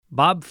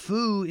Bob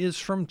Fu is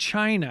from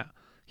China.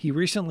 He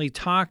recently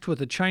talked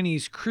with a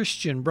Chinese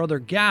Christian, Brother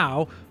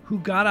Gao, who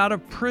got out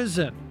of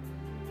prison.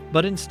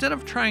 But instead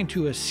of trying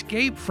to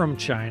escape from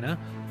China,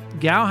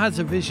 Gao has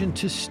a vision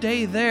to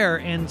stay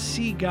there and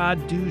see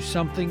God do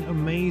something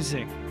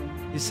amazing.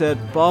 He said,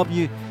 Bob,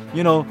 you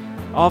know,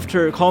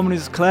 after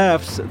communist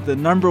collapse, the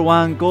number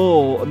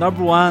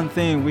one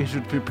thing we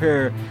should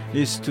prepare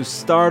is to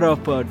start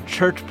up a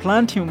church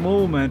planting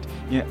movement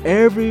in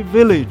every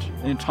village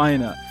in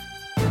China.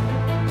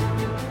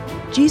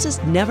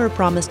 Jesus never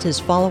promised his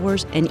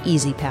followers an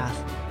easy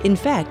path. In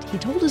fact, he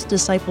told his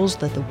disciples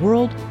that the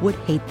world would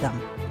hate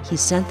them. He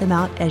sent them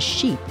out as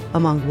sheep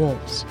among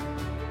wolves.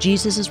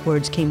 Jesus'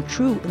 words came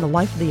true in the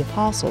life of the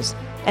apostles,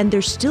 and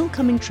they're still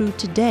coming true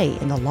today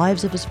in the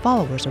lives of his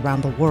followers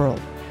around the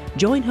world.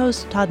 Join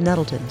host Todd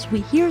Nettleton as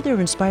we hear their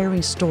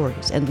inspiring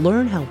stories and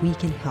learn how we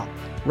can help.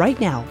 Right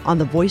now on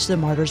the Voice of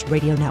the Martyrs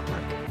Radio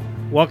Network.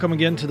 Welcome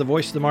again to the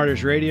Voice of the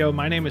Martyrs Radio.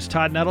 My name is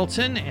Todd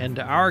Nettleton, and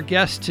our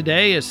guest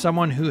today is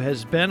someone who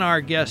has been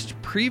our guest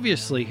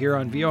previously here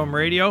on VOM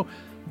Radio.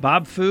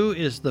 Bob Fu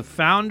is the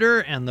founder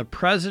and the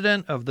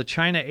president of the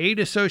China Aid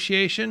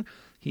Association.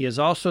 He is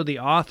also the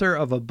author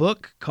of a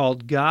book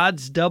called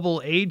God's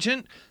Double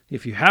Agent.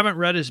 If you haven't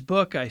read his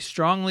book, I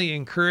strongly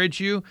encourage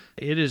you.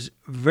 It is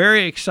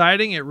very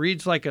exciting. It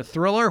reads like a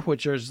thriller,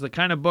 which is the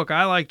kind of book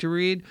I like to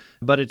read,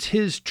 but it's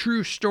his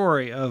true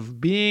story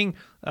of being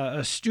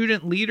a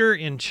student leader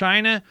in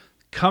China,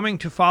 coming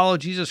to follow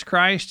Jesus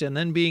Christ, and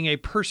then being a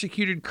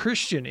persecuted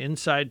Christian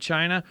inside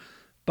China.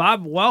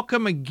 Bob,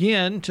 welcome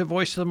again to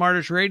Voice of the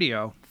Martyrs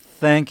Radio.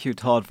 Thank you,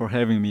 Todd, for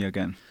having me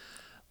again.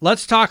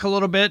 Let's talk a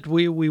little bit.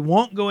 We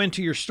won't go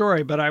into your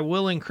story, but I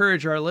will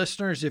encourage our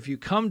listeners, if you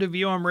come to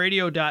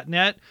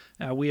vomradio.net,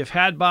 we have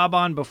had Bob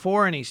on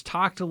before, and he's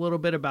talked a little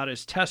bit about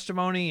his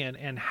testimony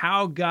and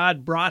how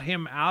God brought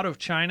him out of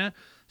China.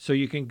 So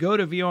you can go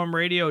to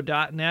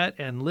vomradio.net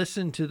and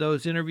listen to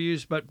those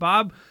interviews. But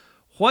Bob,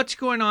 what's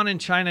going on in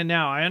China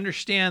now? I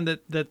understand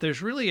that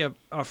there's really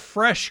a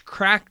fresh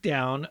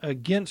crackdown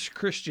against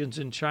Christians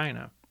in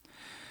China.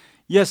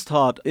 Yes,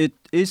 Todd, it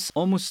is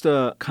almost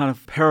a kind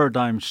of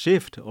paradigm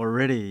shift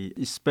already,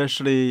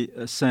 especially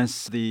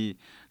since the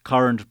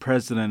current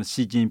president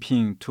Xi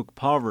Jinping took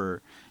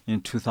power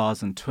in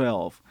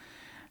 2012.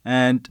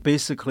 And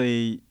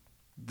basically,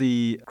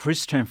 the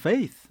Christian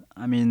faith,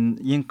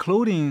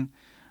 including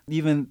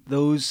even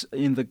those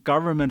in the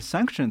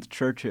government-sanctioned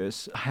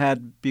churches,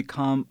 had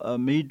become a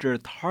major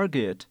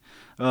target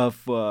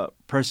of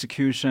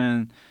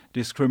persecution,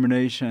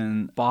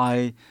 discrimination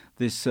by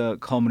this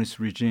communist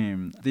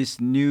regime. This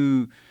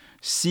new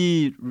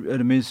Xi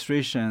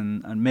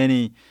administration, and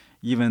many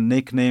even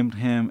nicknamed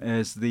him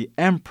as the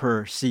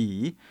Emperor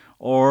Xi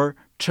or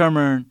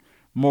Chairman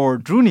Mao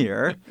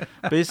Jr.,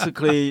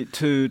 basically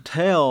to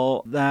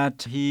tell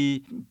that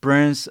he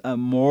brings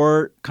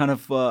more kind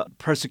of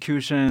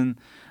persecution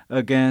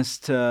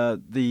against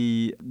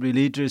the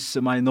religious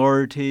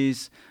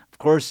minorities, of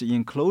course,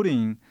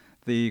 including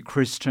the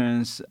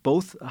Christians,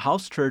 both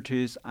house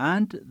churches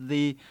and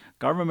the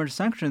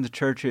government-sanctioned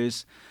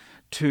churches,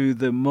 to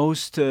the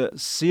most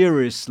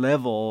serious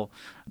level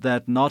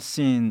that not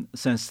seen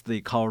since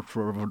the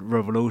Cultural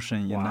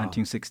Revolution in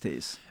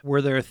 1960s.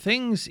 Were there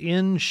things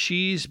in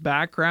Xi's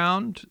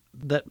background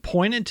that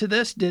pointed to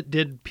this?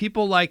 Did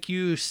people like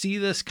you see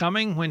this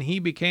coming when he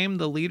became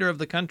the leader of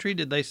the country?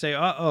 Did they say,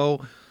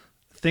 uh-oh,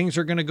 things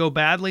are going to go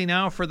badly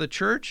now for the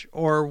church?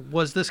 Or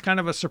was this kind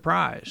of a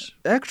surprise?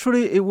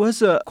 Actually, it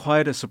was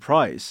quite a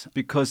surprise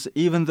because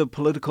even the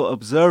political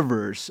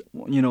observers,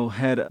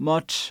 had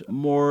much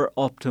more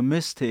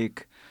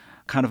optimistic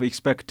kind of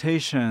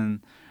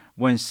expectation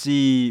when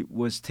Xi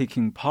was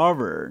taking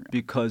power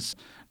because,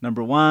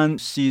 number one,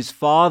 Xi's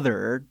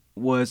father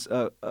was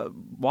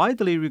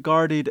widely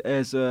regarded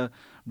as a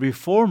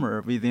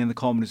reformer within the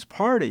Communist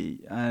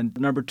Party. And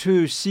number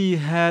two, Xi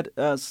had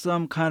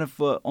some kind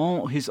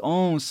of his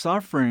own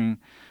suffering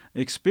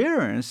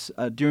experience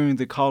during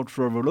the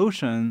Cultural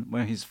Revolution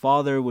when his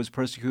father was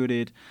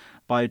persecuted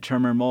by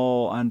Chairman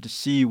Mao and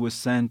Xi was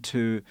sent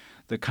to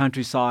the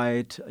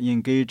countryside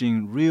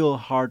engaging real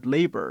hard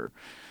labor.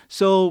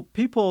 So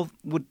people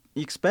would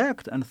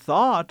expect and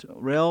thought,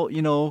 well,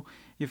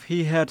 if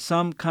he had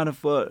some kind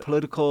of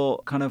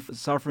political kind of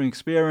suffering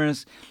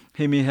experience,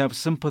 he may have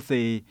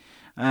sympathy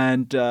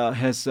and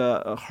has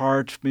a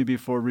heart maybe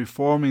for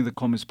reforming the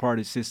Communist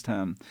Party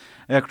system.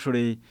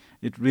 Actually,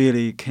 it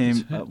really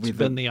came with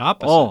the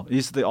opposite. Oh,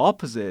 it's the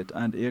opposite.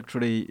 And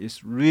actually,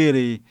 it's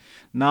really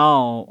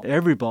now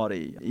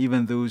everybody,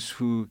 even those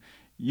who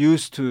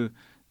used to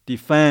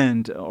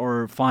defend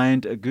or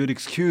find a good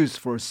excuse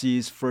for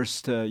Xi's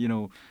first,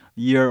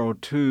 year or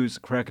two's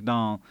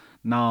crackdown,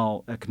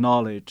 now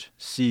acknowledge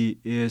Xi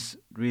is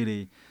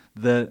really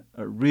the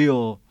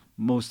real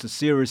most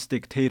serious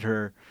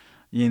dictator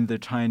in the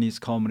Chinese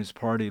Communist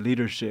Party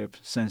leadership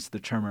since the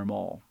Chairman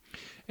Mao.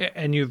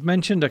 And you've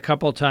mentioned a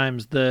couple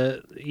times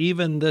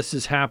even this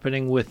is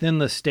happening within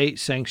the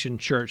state-sanctioned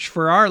church.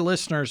 For our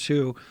listeners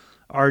who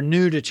are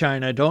new to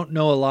China, don't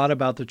know a lot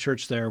about the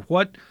church there,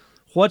 what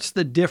What's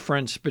the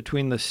difference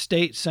between the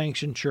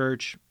state-sanctioned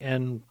church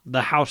and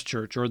the house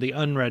church or the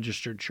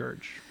unregistered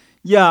church?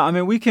 Yeah, I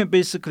mean, we can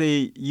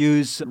basically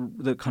use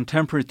the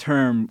contemporary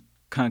term,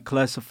 kind of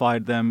classify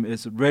them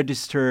as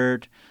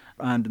registered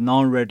and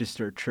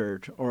non-registered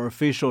church, or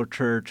official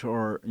church,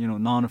 or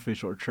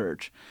non-official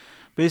church.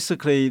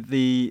 Basically,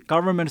 the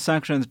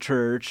government-sanctioned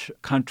church,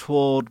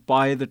 controlled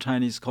by the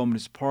Chinese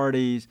Communist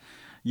Party,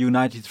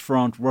 United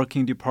Front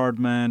Working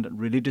Department,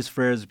 Religious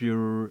Affairs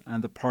Bureau,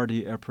 and the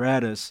party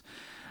apparatus,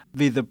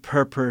 with the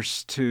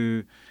purpose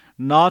to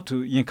not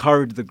to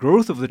encourage the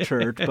growth of the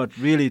church, but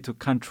really to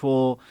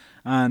control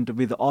and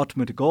with the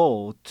ultimate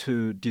goal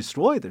to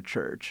destroy the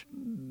church.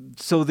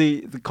 So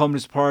the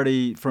Communist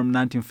Party from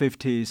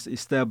 1950s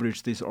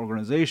established this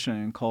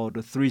organization called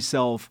the Three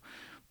Self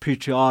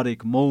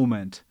Patriotic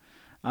Movement,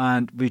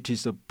 and which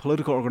is a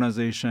political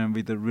organization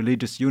with a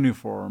religious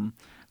uniform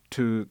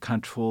to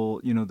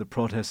control, the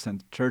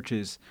Protestant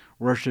churches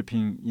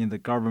worshiping in the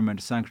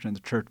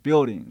government-sanctioned church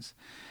buildings.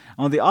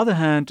 On the other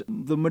hand,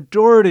 the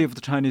majority of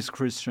the Chinese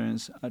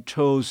Christians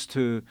chose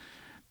to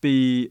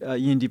be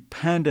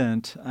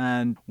independent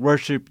and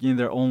worship in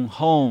their own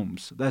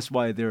homes. That's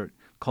why they're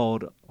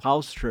called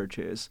house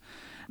churches.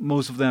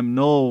 Most of them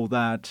know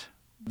that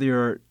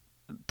they're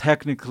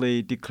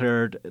technically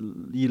declared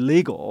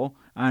illegal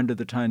under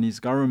the Chinese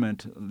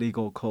government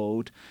legal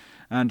code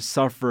and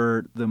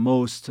suffered the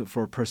most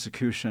for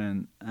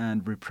persecution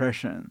and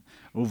repression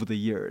over the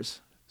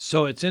years.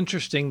 So it's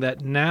interesting that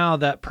now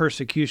that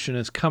persecution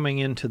is coming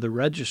into the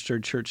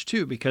registered church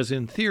too, because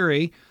in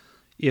theory,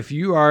 if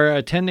you are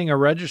attending a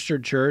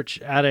registered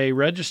church at a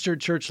registered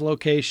church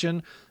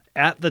location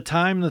at the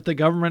time that the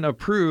government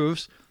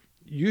approves,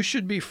 you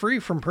should be free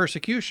from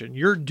persecution.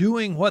 You're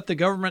doing what the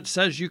government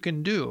says you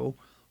can do.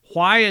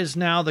 Why is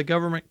now the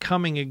government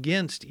coming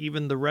against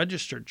even the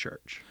registered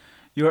church?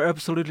 You're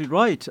absolutely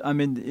right. I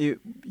mean,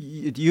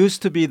 it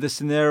used to be the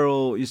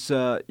scenario is,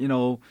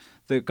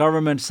 the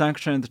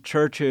government-sanctioned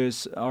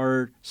churches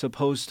are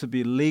supposed to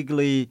be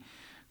legally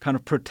kind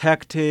of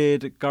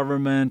protected,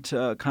 government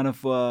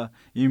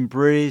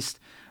embraced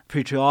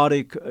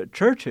patriotic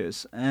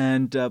churches.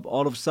 And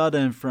all of a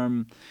sudden,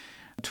 from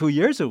 2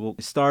 years ago,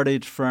 it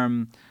started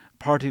from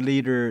party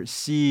leader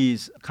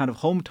Xi's kind of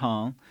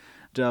hometown,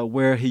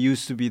 where he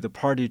used to be the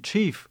party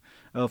chief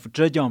of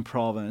Zhejiang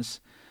province.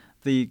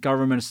 The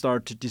government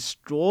started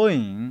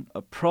destroying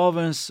a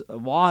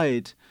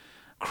province-wide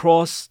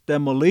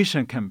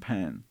cross-demolition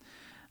campaign.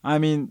 I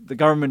mean, the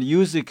government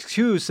used the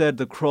excuse, said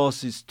the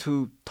cross is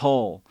too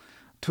tall,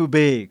 too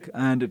big,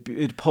 and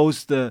it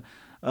posed the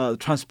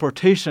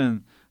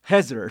transportation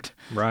hazard,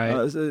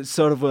 right?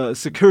 Sort of a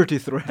security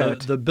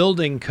threat. The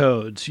building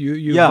codes.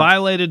 You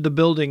violated the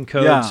building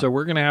code, so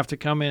we're going to have to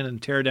come in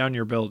and tear down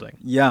your building.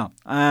 Yeah,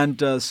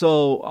 and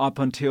so up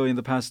until in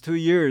the past 2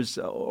 years,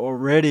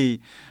 already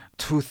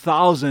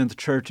 2,000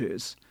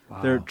 churches,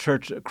 their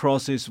church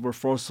crosses were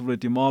forcibly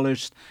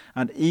demolished,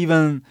 and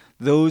even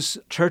those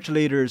church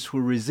leaders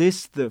who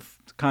resist the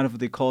kind of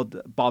they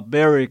called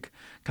barbaric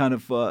kind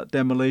of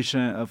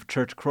demolition of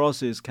church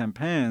crosses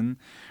campaign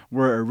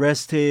were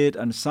arrested,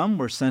 and some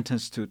were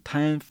sentenced to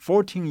 10,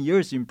 14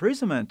 years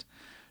imprisonment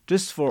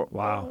just for,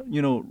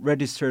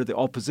 register the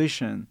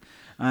opposition.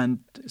 And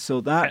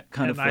so that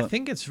I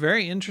think it's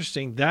very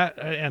interesting that,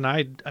 and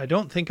I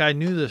don't think I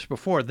knew this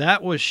before,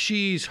 that was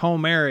Xi's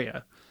home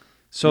area.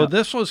 So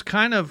this was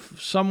kind of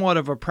somewhat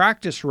of a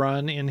practice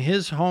run in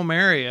his home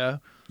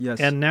area. Yes.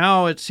 And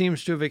now it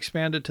seems to have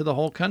expanded to the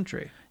whole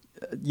country.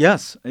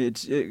 Yes,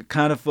 it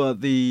kind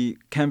of the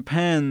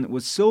campaign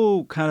was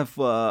so kind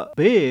of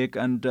big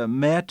and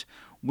met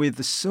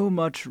with so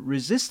much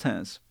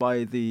resistance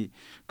by the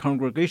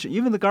congregation,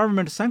 even the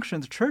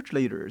government-sanctioned church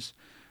leaders,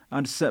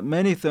 and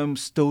many of them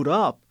stood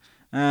up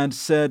and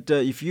said,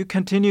 "If you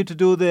continue to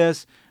do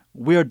this,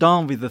 we're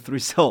done with the Three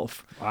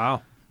Self."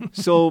 Wow.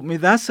 So I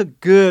mean, that's a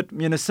good,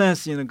 in a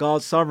sense,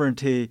 God's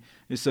sovereignty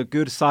is a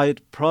good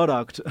side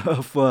product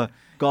of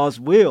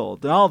God's will.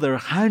 Now there are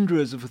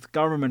hundreds of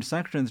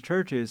government-sanctioned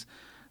churches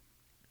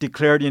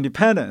declared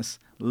independence.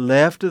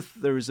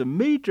 There is a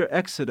major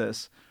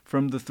exodus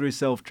from the Three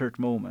Self Church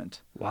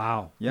movement.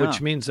 Wow. Yeah. Which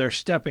means they're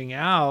stepping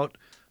out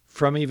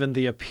from even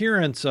the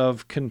appearance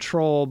of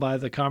control by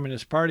the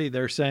Communist Party.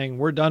 They're saying,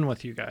 we're done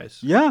with you guys.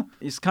 Yeah,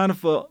 it's kind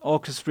of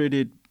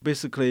orchestrated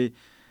basically,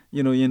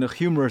 in a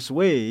humorous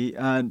way.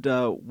 And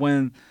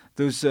when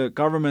those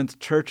government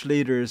church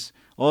leaders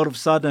all of a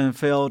sudden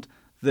felt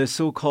the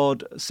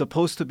so-called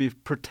supposed to be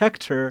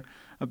protector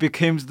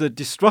becomes the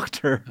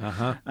destructor.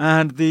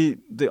 And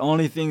the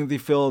only thing they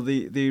feel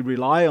they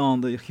rely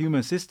on, the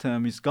human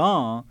system, is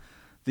gone.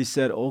 They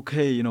said,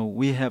 okay,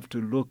 we have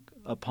to look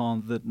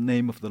upon the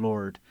name of the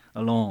Lord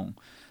alone.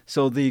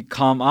 So they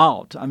come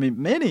out. I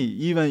mean, many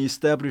even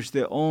established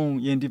their own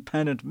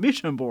independent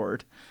mission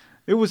board.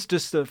 It was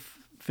just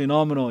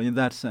phenomenal in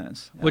that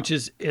sense. Yeah.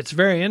 It's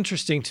very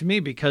interesting to me,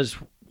 because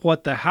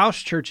what the house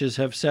churches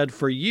have said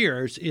for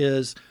years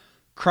is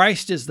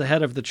Christ is the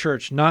head of the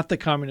church, not the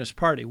Communist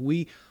Party.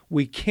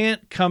 We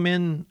can't come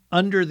in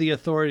under the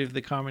authority of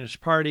the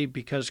Communist Party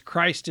because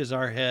Christ is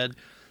our head.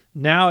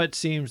 now it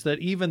seems that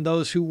even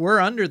those who were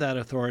under that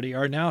authority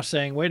are now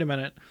saying, wait a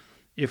minute,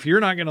 if you're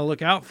not going to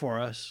look out for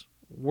us,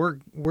 we're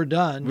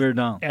done. We're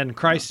done. And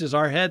Christ is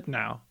our head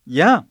now.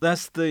 Yeah,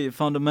 that's the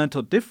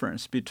fundamental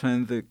difference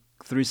between the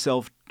three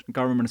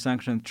self-government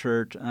sanctioned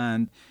church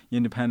and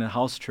independent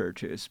house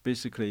churches.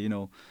 Basically,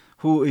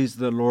 who is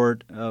the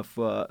Lord of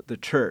the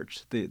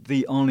church?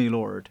 The only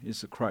Lord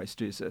is Christ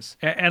Jesus.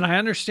 And I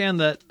understand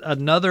that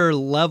another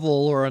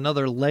level or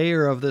another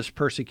layer of this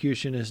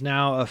persecution is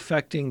now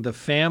affecting the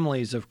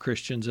families of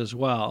Christians as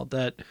well.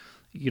 That,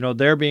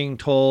 they're being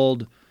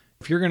told,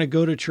 if you're going to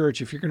go to church,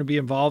 if you're going to be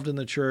involved in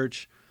the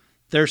church,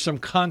 there's some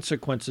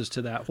consequences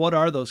to that. What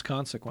are those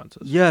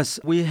consequences? Yes,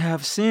 we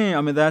have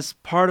seen, that's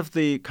part of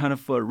the kind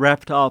of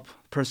wrapped up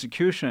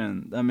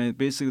persecution.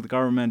 Basically the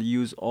government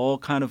used all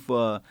kind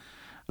of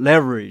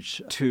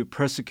leverage to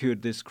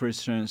persecute these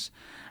Christians.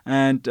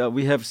 And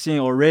we have seen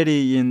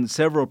already in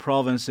several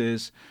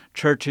provinces,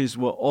 churches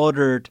were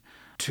ordered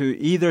to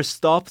either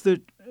stop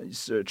the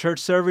church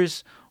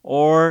service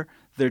or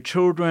their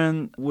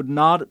children would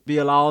not be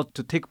allowed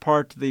to take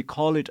part in the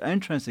college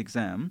entrance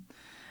exam,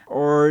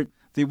 or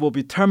they will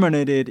be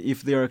terminated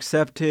if they are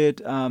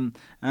accepted,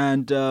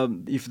 and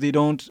if they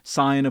don't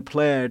sign a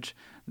pledge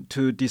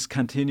to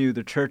discontinue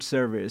the church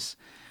service.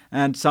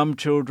 And some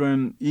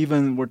children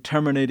even were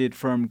terminated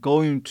from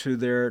going to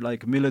their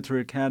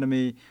military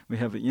academy. We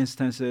have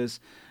instances,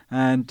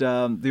 and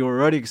they were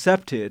already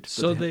accepted.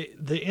 So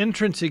the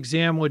entrance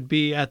exam would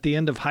be at the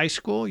end of high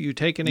school. You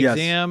take an Yes.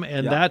 exam,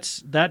 and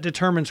that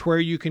determines where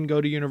you can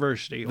go to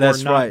university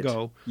That's or not right.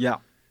 go. Yeah.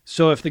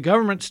 So if the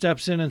government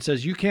steps in and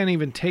says you can't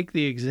even take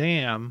the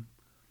exam,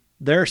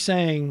 they're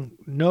saying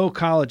no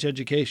college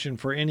education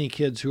for any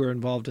kids who are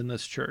involved in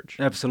this church.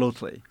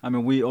 Absolutely.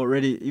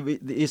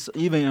 It's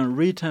even in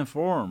written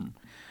form.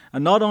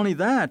 And not only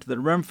that, the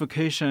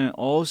ramification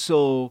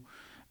also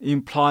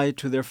imply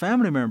to their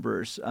family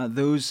members.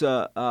 Those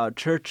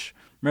church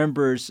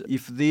members,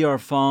 if they are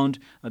found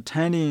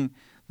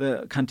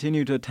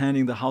continue to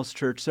attending the house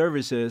church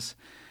services,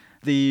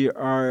 they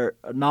are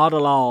not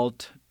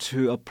allowed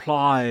to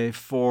apply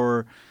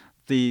for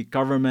the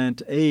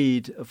government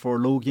aid for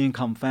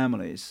low-income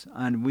families.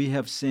 And we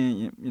have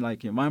seen,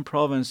 in one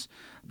province,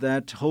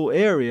 that whole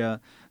area,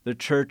 the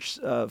church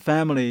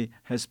family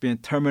has been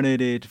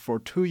terminated for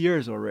 2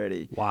 years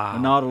already. Wow.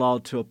 And not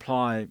allowed to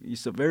apply.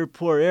 It's a very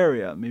poor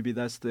area. Maybe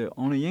that's the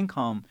only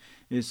income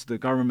is the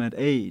government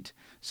aid.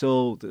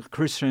 So the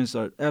Christians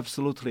are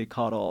absolutely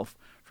cut off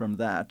from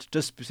that,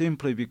 just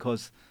simply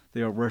because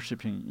they are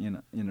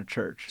worshiping in a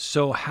church.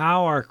 So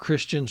how are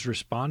Christians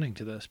responding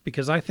to this?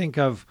 Because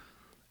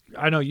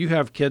I know you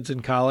have kids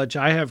in college.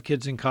 I have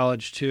kids in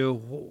college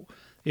too.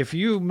 If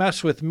you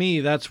mess with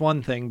me, that's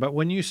one thing. But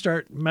when you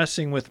start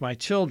messing with my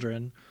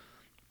children,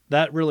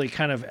 that really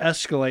kind of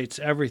escalates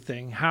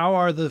everything. How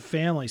are the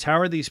families, how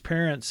are these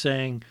parents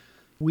saying,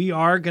 we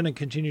are going to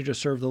continue to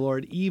serve the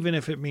Lord, even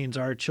if it means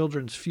our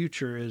children's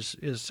future is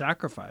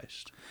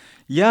sacrificed?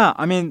 Yeah,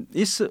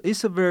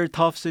 it's a very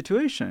tough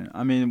situation.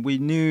 We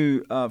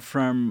knew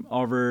from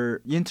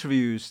our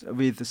interviews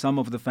with some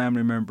of the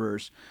family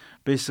members,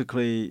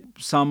 basically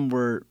some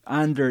were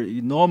under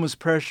enormous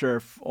pressure,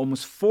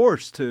 almost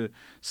forced to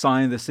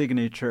sign the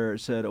signature,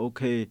 said,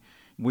 okay,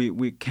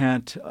 we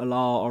can't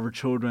allow our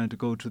children to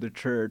go to the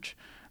church,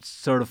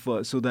 sort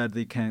of so that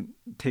they can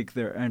take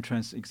their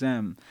entrance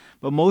exam.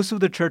 But most of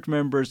the church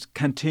members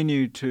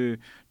continue to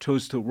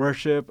choose to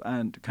worship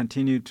and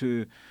continue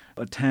to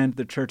attend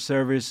the church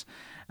service,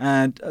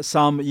 and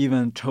some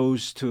even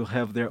chose to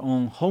have their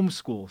own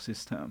homeschool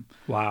system.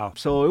 Wow.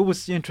 So it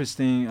was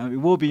interesting. It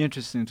will be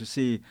interesting to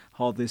see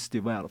how this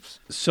develops.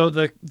 So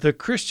the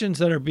Christians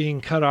that are being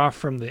cut off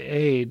from the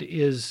aid,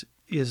 is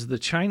the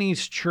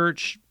Chinese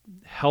church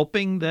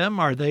helping them?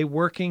 Are they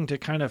working to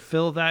kind of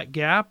fill that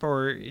gap,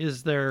 or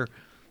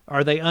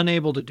are they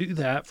unable to do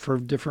that for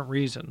different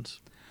reasons?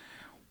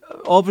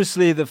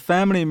 Obviously, the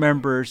family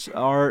members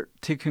are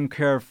taking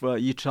care of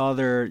each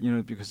other,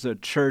 because the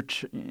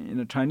church, in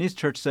a Chinese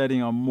church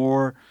setting, are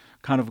more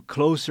kind of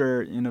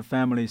closer in a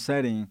family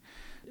setting.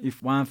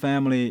 If one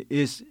family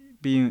is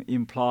being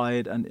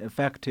implied and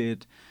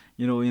affected,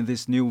 in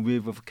this new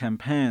wave of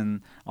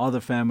campaign, other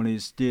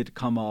families did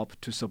come up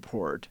to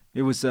support.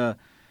 It was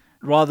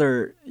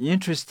rather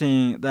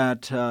interesting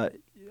that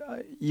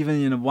even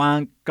in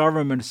one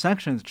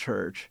government-sanctioned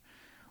church,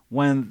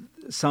 when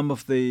some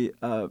of the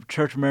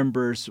church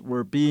members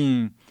were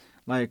being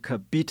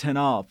beaten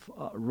up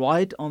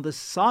right on the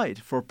site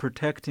for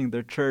protecting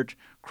the church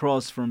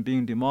cross from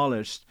being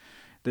demolished,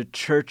 the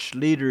church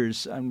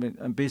leaders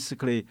and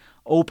basically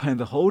opened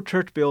the whole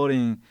church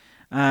building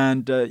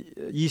and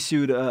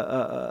issued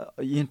a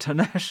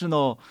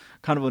international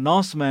kind of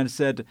announcement,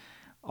 said,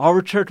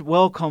 our church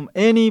welcome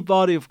any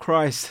body of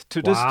Christ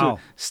to this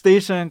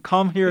station.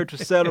 Come here to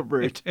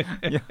celebrate.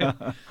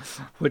 Yeah.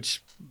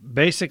 Which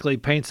basically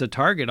paints a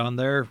target on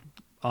their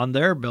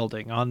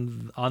building,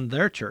 on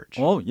their church.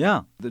 Oh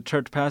yeah, the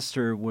church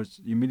pastor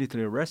was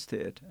immediately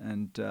arrested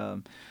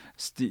and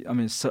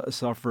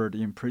suffered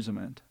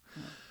imprisonment.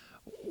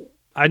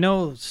 I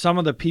know some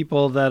of the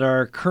people that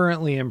are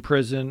currently in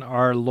prison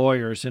are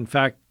lawyers. In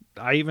fact,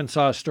 I even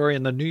saw a story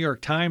in the New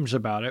York Times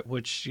about it,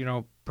 which,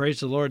 praise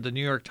the Lord, the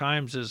New York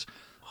Times is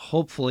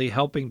hopefully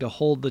helping to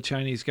hold the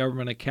Chinese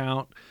government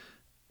account.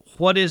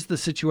 What is the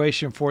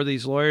situation for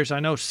these lawyers?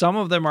 I know some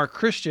of them are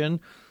Christian,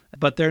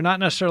 but they're not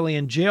necessarily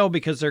in jail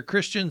because they're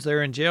Christians.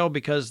 They're in jail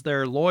because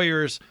they're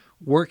lawyers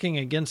working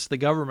against the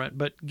government.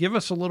 But give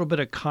us a little bit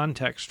of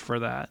context for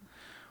that.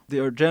 They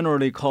are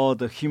generally called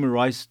the human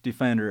rights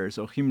defenders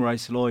or human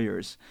rights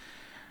lawyers.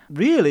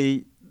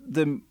 Really,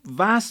 the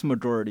vast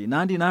majority,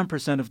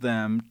 99% of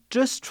them,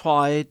 just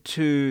try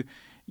to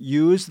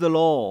use the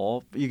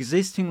law,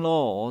 existing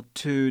law,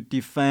 to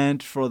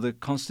defend for the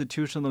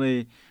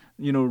constitutionally,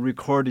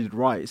 recorded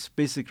rights,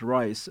 basic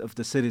rights of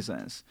the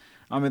citizens.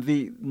 I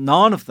mean,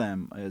 none of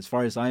them, as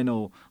far as I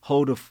know,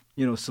 hold a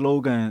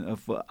slogan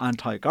of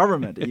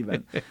anti-government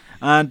even.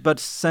 But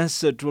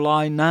since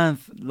July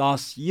 9th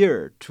last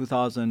year,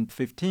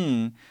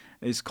 2015,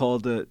 it's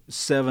called the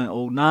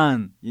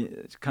 709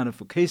 kind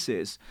of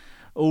cases.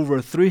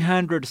 Over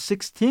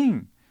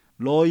 316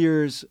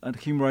 lawyers and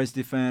human rights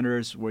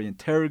defenders were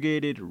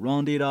interrogated,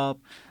 rounded up,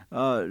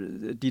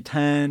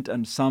 detained,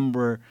 and some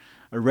were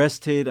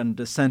arrested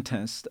and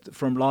sentenced.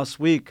 From last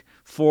week,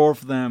 4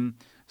 of them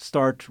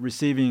start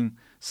receiving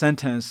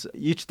sentence.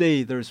 Each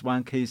day there's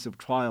one case of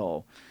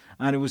trial.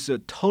 And it was a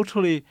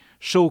totally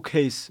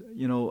showcase,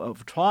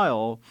 of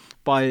trial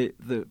by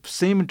the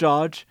same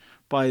judge,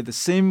 by the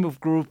same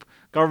group,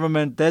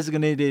 government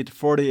designated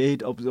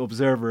 48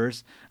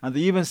 observers. And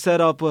they even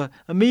set up a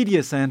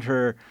media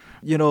center,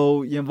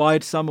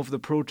 invite some of the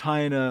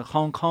pro-China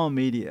Hong Kong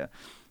media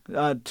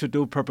to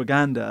do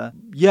propaganda.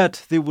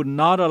 Yet they would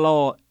not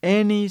allow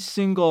any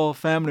single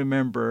family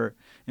member,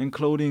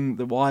 including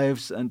the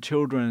wives and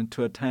children,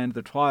 to attend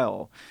the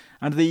trial.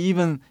 And they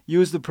even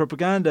used the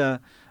propaganda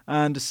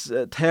and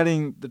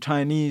telling the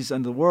Chinese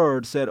and the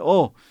world, said,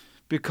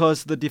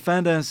 because the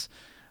defendants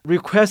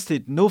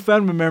requested no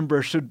family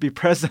member should be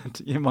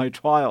present in my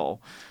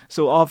trial.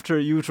 So after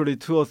usually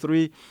 2 or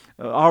 3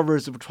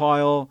 hours of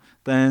trial,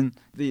 then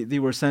they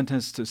were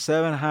sentenced to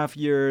 7.5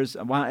 years.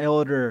 One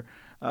elder,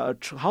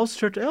 house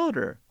church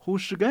elder, Hu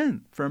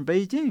Shigen from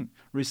Beijing,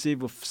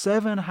 received a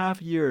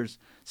 7.5 years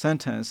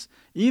sentence.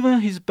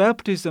 Even his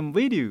baptism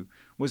video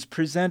was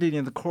presented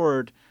in the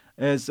court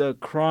as a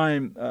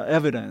crime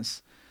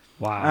evidence.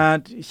 Wow.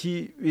 And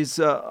he is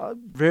a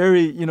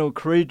very,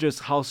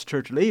 courageous house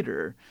church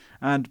leader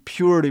and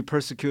purely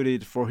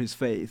persecuted for his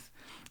faith.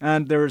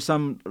 And there are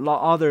some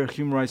other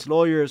human rights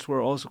lawyers who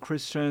are also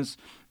Christians.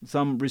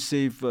 Some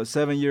receive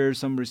 7 years,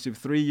 some receive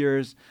 3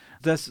 years.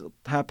 This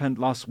happened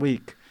last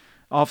week.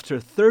 After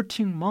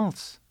 13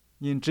 months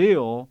in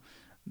jail,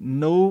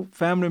 no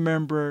family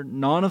member,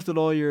 none of the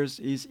lawyers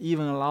is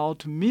even allowed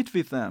to meet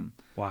with them.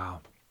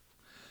 Wow.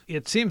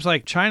 It seems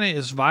like China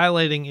is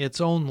violating its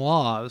own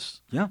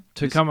laws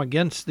to come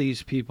against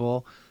these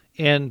people.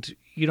 And,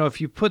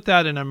 if you put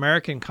that in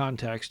American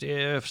context,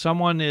 if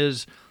someone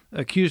is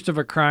accused of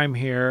a crime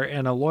here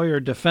and a lawyer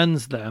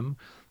defends them,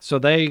 so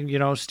they,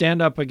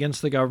 stand up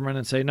against the government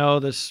and say, no,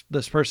 this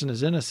person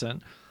is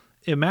innocent.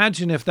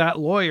 Imagine if that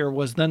lawyer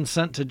was then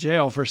sent to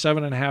jail for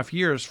 7.5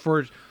 years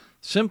for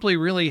simply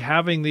really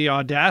having the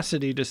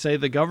audacity to say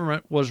the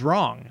government was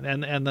wrong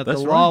and that the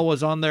law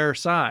was on their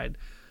side.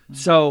 Mm-hmm.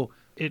 So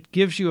it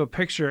gives you a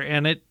picture,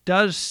 and it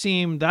does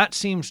seem that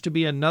seems to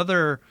be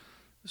another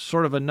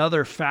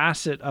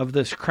facet of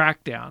this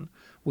crackdown.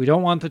 We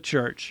don't want the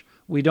church.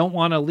 We don't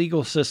want a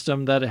legal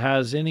system that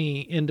has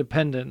any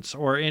independence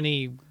or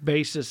any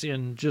basis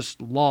in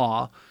just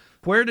law.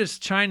 Where does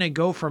China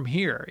go from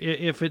here?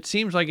 If it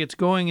seems like it's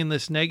going in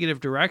this negative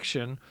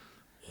direction,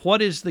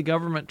 what is the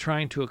government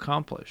trying to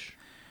accomplish?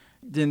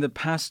 In the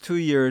past 2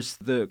 years,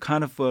 the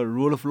kind of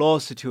rule of law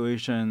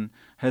situation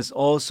has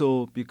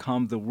also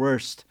become the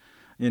worst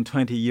in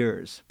 20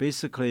 years.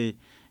 Basically,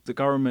 the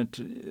government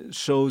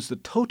shows the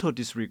total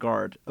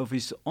disregard of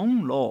its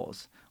own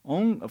laws,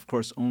 own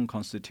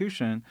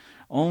constitution,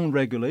 own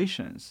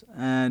regulations,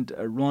 and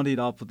rounded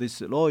up these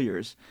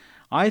lawyers.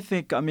 I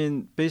think,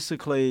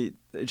 basically,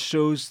 it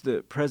shows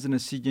the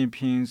President Xi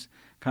Jinping's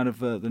kind of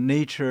the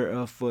nature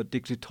of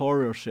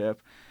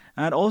dictatorship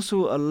and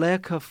also a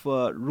lack of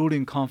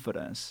ruling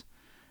confidence.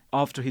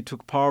 After he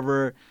took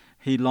power,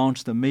 he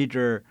launched a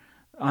major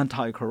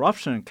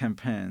anti-corruption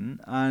campaign,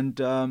 and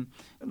a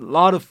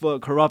lot of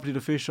corrupted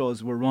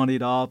officials were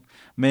rounded up.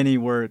 Many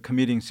were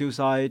committing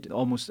suicide.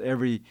 Almost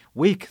every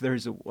week there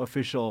is an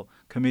official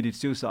committed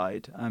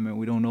suicide.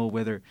 We don't know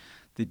whether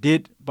they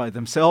did by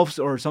themselves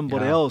or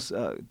somebody else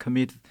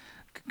commit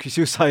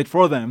suicide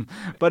for them.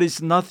 But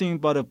it's nothing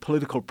but a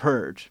political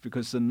purge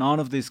because none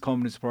of these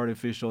Communist Party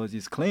officials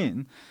is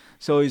clean.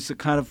 So it's a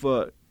kind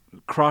of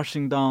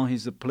crushing down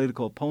his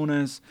political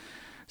opponents.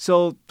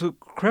 So to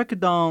crack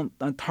down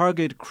and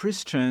target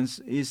Christians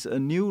is a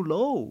new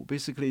law.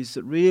 Basically, it's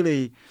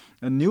really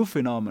a new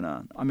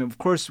phenomenon. Of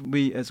course,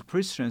 we as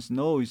Christians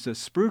know it's a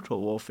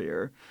spiritual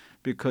warfare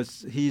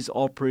because he's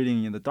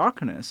operating in the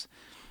darkness.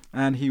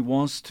 and he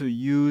wants to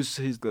use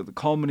the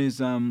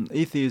communism,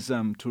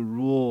 atheism to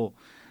rule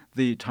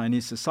the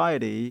Chinese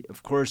society.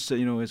 Of course,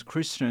 as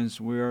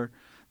Christians, we're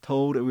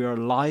told we are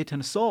light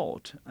and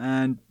salt,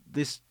 and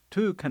this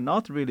two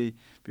cannot really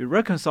be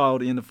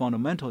reconciled in the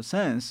fundamental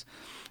sense.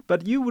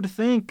 But you would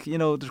think,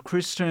 the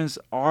Christians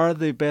are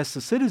the best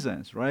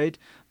citizens, right?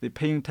 They're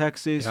paying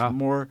taxes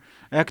more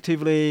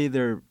actively.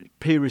 They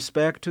pay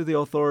respect to the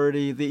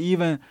authority. They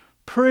even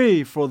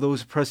pray for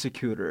those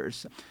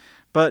persecutors.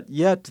 But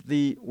yet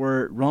they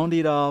were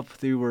rounded up,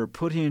 they were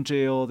put in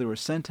jail, they were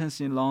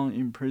sentenced in long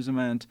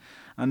imprisonment,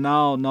 and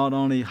now not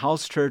only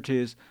house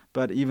churches,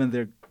 but even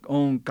their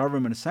own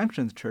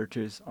government-sanctioned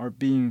churches are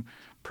being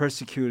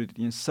persecuted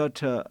in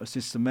such a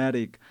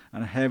systematic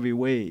and heavy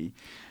way.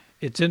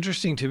 It's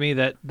interesting to me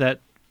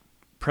that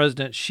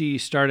President Xi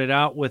started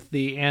out with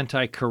the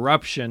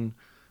anti-corruption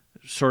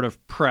sort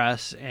of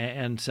press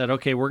and said,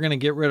 okay, we're going to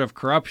get rid of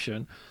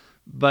corruption.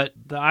 But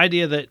the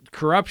idea that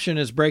corruption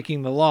is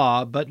breaking the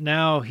law, but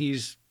now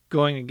he's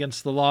going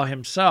against the law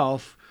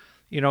himself,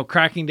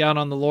 cracking down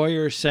on the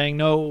lawyers, saying,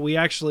 no,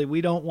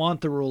 we don't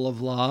want the rule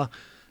of law.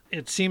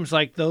 It seems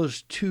like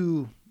those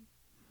two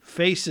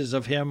faces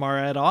of him are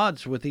at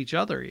odds with each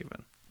other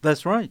even.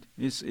 That's right.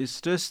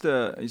 It's just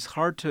it's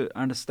hard to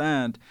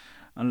understand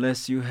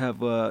unless you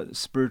have a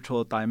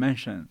spiritual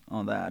dimension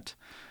on that.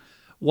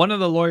 One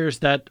of the lawyers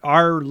that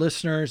our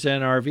listeners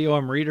and our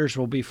VOM readers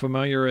will be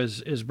familiar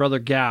is Brother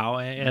Gao,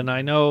 and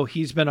I know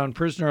he's been on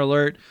Prisoner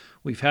Alert.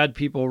 We've had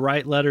people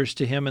write letters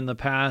to him in the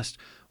past.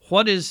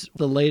 What is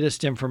the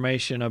latest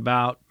information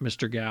about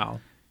Mr. Gao?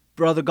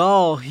 Brother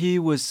Gao, he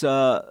was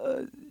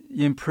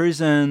in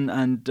prison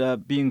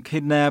and being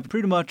kidnapped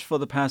pretty much for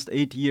the past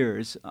 8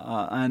 years.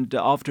 And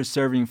after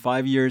serving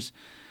 5 years,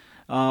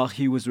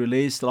 he was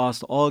released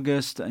last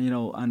August,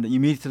 and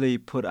immediately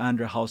put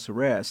under house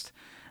arrest.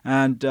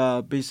 And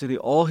basically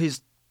all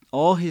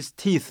his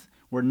teeth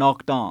were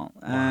knocked down.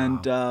 Wow.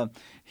 And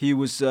he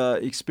was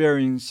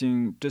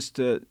experiencing just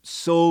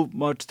so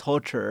much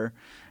torture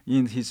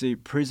in his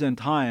prison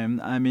time.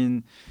 I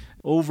mean,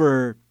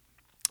 over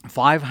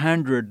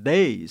 500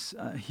 days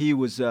he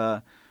was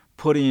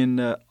put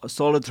in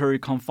solitary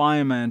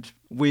confinement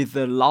with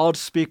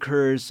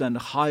loudspeakers and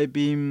high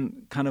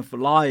beam kind of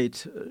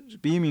light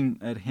beaming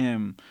at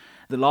him.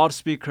 The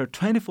loudspeaker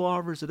 24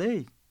 hours a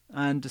day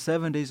and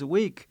 7 days a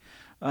week,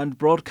 and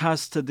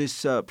broadcast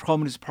this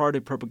Communist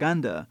Party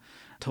propaganda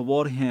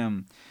toward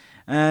him.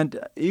 And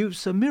it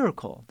was a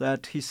miracle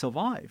that he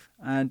survived.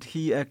 And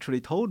he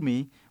actually told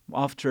me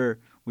after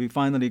we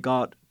finally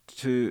got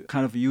to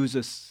kind of use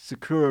a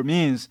secure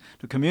means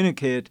to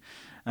communicate,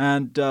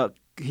 and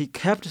he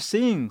kept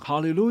saying,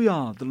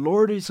 "Hallelujah, the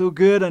Lord is so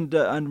good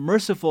and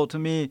merciful to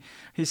me."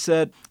 He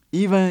said,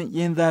 even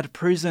in that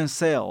prison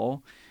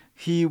cell,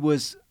 he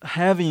was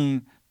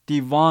having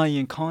divine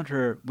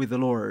encounter with the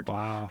Lord.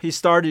 Wow. He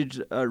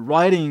started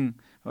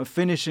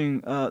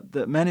finishing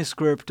the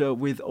manuscript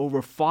with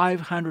over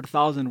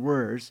 500,000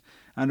 words,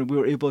 and we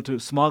were able to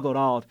smuggle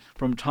out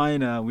from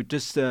China. We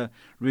just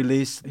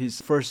released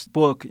his first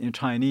book in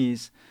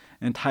Chinese.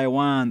 In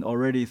Taiwan,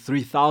 already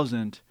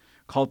 3,000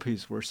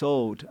 copies were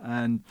sold.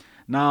 And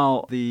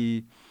now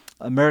the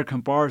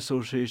American Bar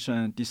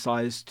Association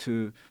decides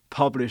to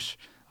publish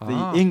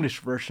the English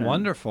version.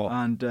 Wonderful.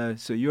 And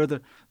so you're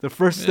the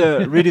first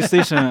radio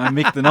station and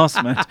make the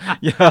announcement.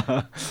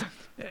 Yeah.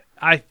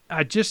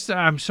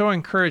 I'm so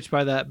encouraged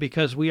by that,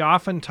 because we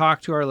often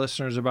talk to our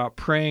listeners about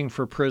praying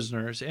for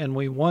prisoners, and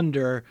we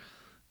wonder,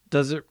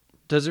 does it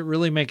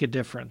really make a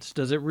difference?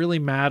 Does it really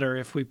matter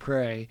if we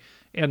pray?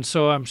 And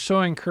so I'm so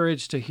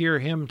encouraged to hear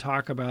him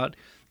talk about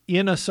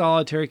in a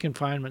solitary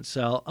confinement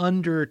cell,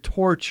 under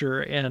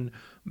torture and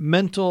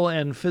mental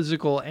and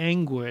physical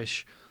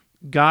anguish,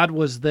 God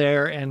was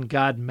there and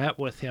God met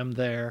with him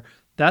there.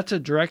 That's a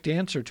direct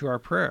answer to our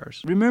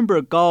prayers.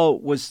 Remember, Gao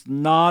was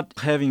not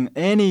having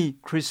any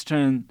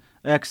Christian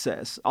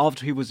access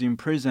after he was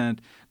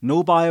imprisoned.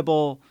 No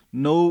Bible,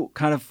 no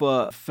kind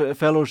of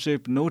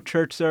fellowship, no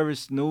church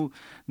service, no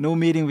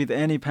meeting with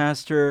any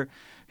pastor.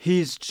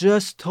 He's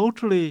just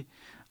totally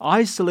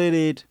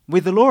isolated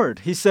with the Lord.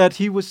 He said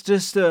he was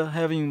just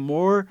having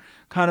more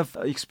kind of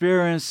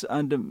experience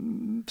and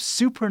a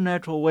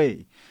supernatural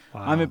way.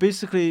 Wow. I mean,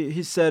 basically,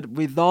 he said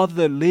without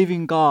the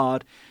living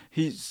God,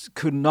 he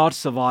could not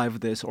survive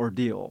this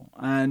ordeal.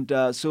 And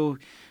so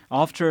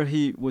after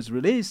he was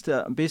released,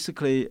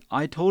 basically,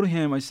 I told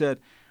him, I said,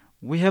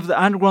 we have the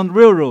Underground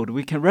Railroad.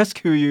 We can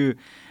rescue you.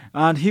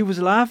 And he was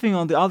laughing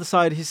on the other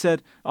side. He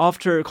said,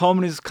 after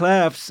communist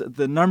collapse,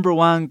 the number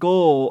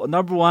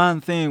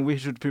one thing we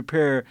should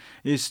prepare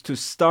is to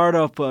start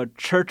up a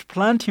church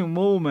planting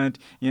movement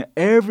in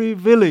every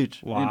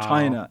village in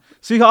China.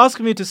 So he asked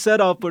me to set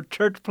up a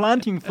church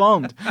planting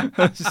fund.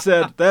 He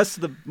said, that's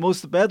the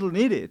most battle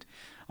needed.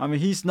 I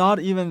mean, he's not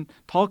even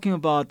talking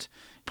about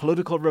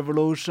political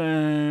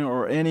revolution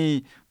or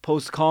any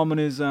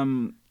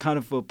post-communism kind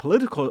of a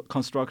political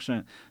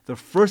construction. The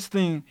first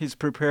thing he's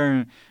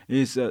preparing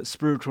is a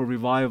spiritual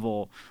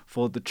revival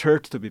for the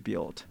church to be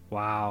built.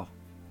 Wow.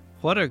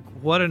 What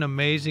an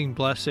amazing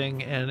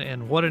blessing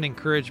and what an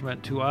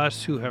encouragement to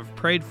us who have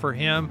prayed for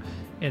him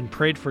and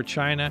prayed for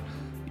China.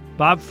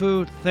 Bob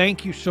Fu,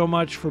 thank you so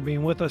much for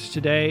being with us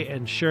today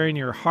and sharing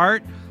your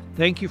heart.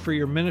 Thank you for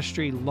your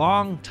ministry,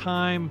 long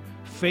time,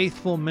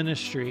 faithful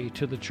ministry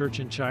to the church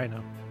in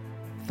China.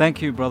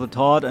 Thank you, Brother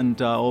Todd, and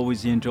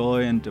always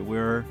enjoy, and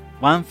we're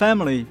one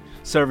family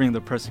serving the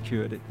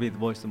persecuted with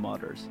Voice of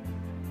Martyrs.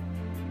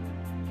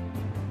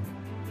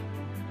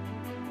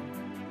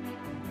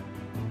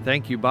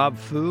 Thank you, Bob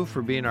Fu,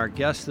 for being our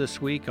guest this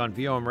week on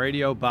VOM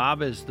Radio.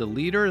 Bob is the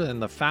leader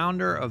and the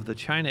founder of the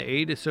China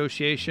Aid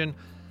Association.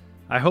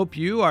 I hope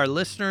you, our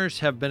listeners,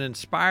 have been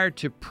inspired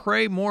to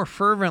pray more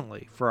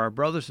fervently for our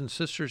brothers and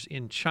sisters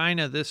in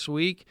China this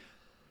week.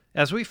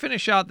 As we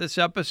finish out this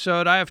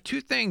episode, I have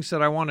two things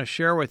that I want to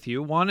share with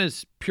you. One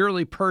is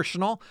purely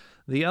personal.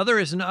 The other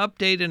is an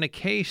update in a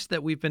case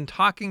that we've been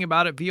talking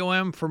about at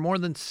VOM for more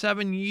than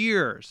 7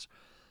 years.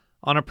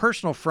 On a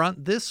personal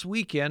front, this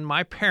weekend,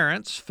 my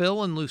parents,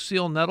 Phil and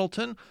Lucille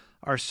Nettleton,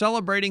 are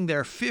celebrating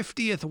their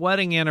 50th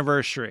wedding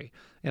anniversary.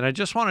 And I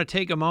just want to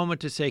take a moment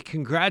to say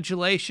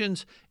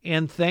congratulations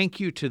and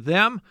thank you to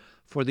them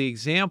for the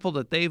example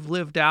that they've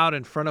lived out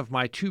in front of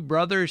my two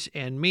brothers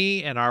and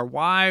me and our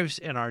wives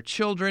and our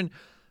children.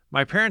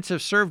 My parents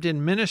have served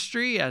in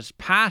ministry as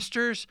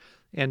pastors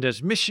and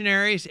as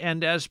missionaries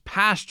and as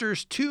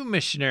pastors to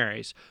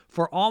missionaries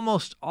for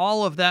almost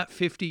all of that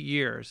 50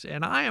 years.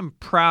 And I am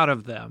proud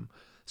of them.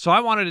 So I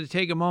wanted to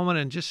take a moment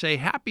and just say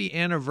happy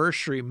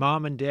anniversary,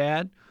 Mom and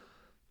Dad.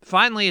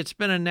 Finally, it's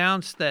been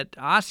announced that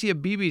Asia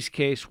Bibi's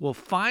case will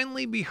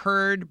finally be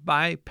heard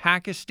by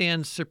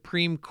Pakistan's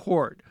Supreme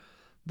Court.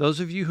 Those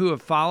of you who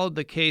have followed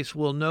the case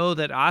will know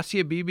that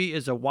Asia Bibi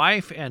is a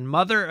wife and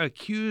mother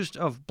accused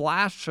of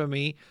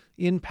blasphemy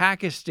in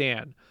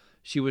Pakistan.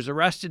 She was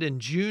arrested in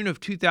June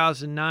of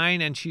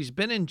 2009, and she's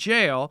been in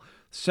jail,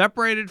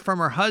 separated from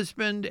her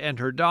husband and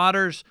her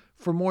daughters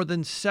for more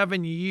than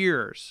 7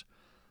 years.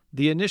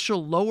 The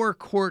initial lower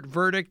court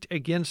verdict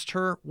against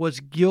her was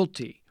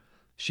guilty.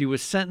 She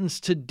was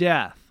sentenced to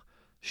death.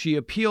 She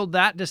appealed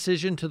that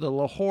decision to the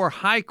Lahore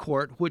High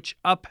Court, which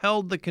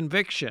upheld the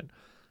conviction.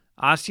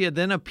 Asia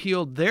then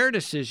appealed their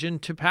decision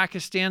to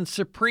Pakistan's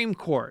Supreme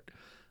Court.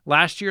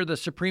 Last year, the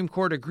Supreme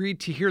Court agreed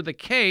to hear the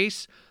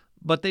case,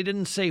 but they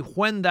didn't say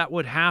when that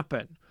would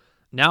happen.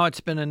 Now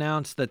it's been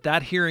announced that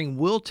that hearing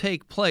will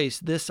take place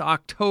this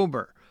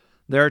October.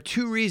 There are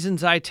two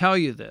reasons I tell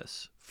you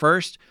this.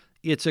 First,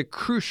 it's a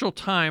crucial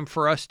time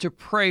for us to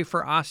pray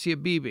for Asia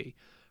Bibi.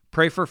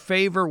 Pray for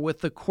favor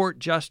with the court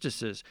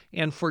justices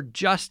and for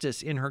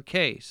justice in her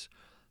case.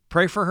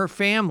 Pray for her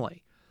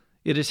family.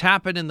 It has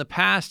happened in the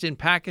past in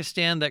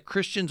Pakistan that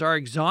Christians are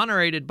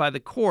exonerated by the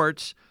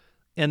courts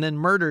and then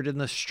murdered in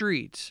the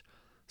streets.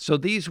 So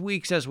these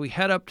weeks as we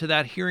head up to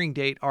that hearing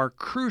date are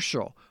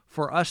crucial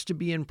for us to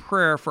be in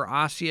prayer for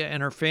Asia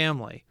and her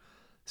family.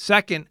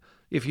 Second,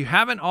 if you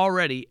haven't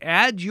already,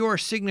 add your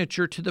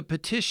signature to the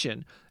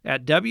petition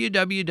at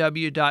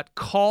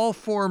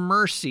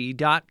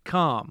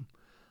www.callformercy.com.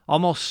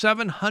 Almost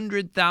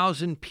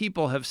 700,000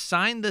 people have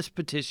signed this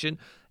petition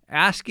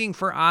asking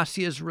for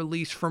Asia's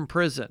release from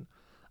prison.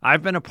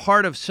 I've been a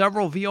part of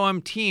several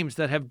VOM teams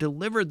that have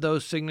delivered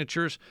those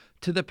signatures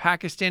to the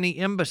Pakistani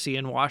embassy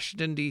in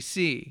Washington,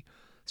 D.C.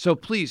 So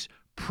please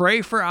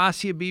pray for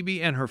Asia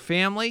Bibi and her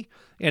family.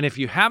 And if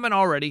you haven't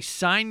already,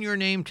 sign your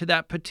name to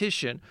that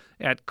petition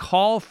at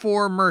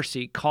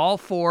callformercy,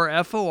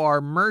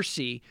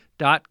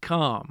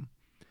 mercy.com.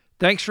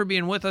 Thanks for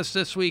being with us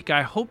this week.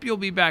 I hope you'll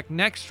be back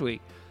next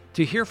week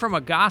to hear from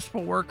a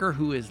gospel worker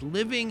who is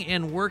living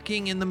and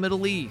working in the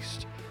Middle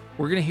East.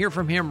 We're going to hear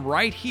from him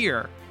right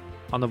here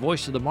on the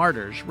Voice of the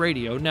Martyrs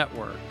Radio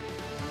Network.